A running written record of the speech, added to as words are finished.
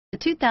The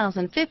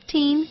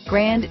 2015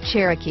 Grand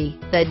Cherokee.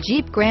 The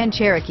Jeep Grand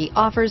Cherokee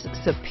offers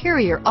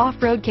superior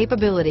off-road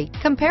capability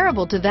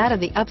comparable to that of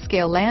the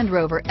upscale Land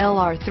Rover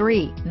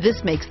LR3.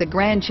 This makes the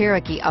Grand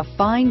Cherokee a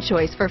fine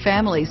choice for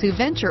families who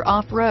venture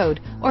off-road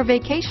or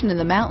vacation in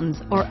the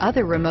mountains or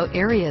other remote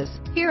areas.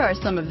 Here are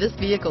some of this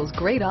vehicle's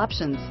great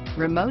options: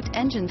 remote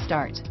engine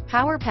start,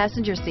 power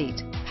passenger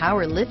seat,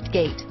 power lift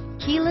gate,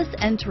 keyless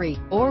entry,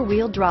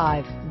 four-wheel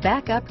drive,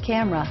 backup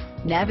camera,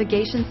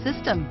 navigation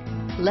system,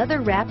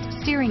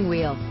 leather-wrapped steering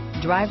wheel,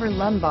 driver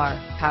lumbar,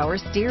 power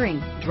steering,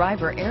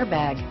 driver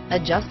airbag,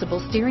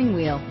 adjustable steering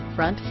wheel,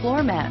 front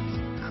floor mats,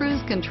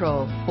 cruise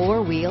control,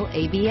 four-wheel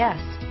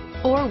ABS,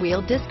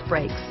 four-wheel disc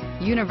brakes,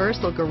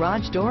 universal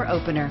garage door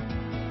opener,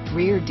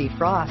 rear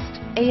defrost,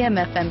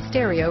 AM/FM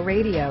stereo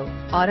radio,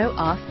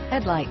 auto-off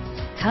headlights.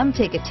 Come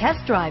take a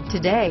test drive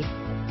today.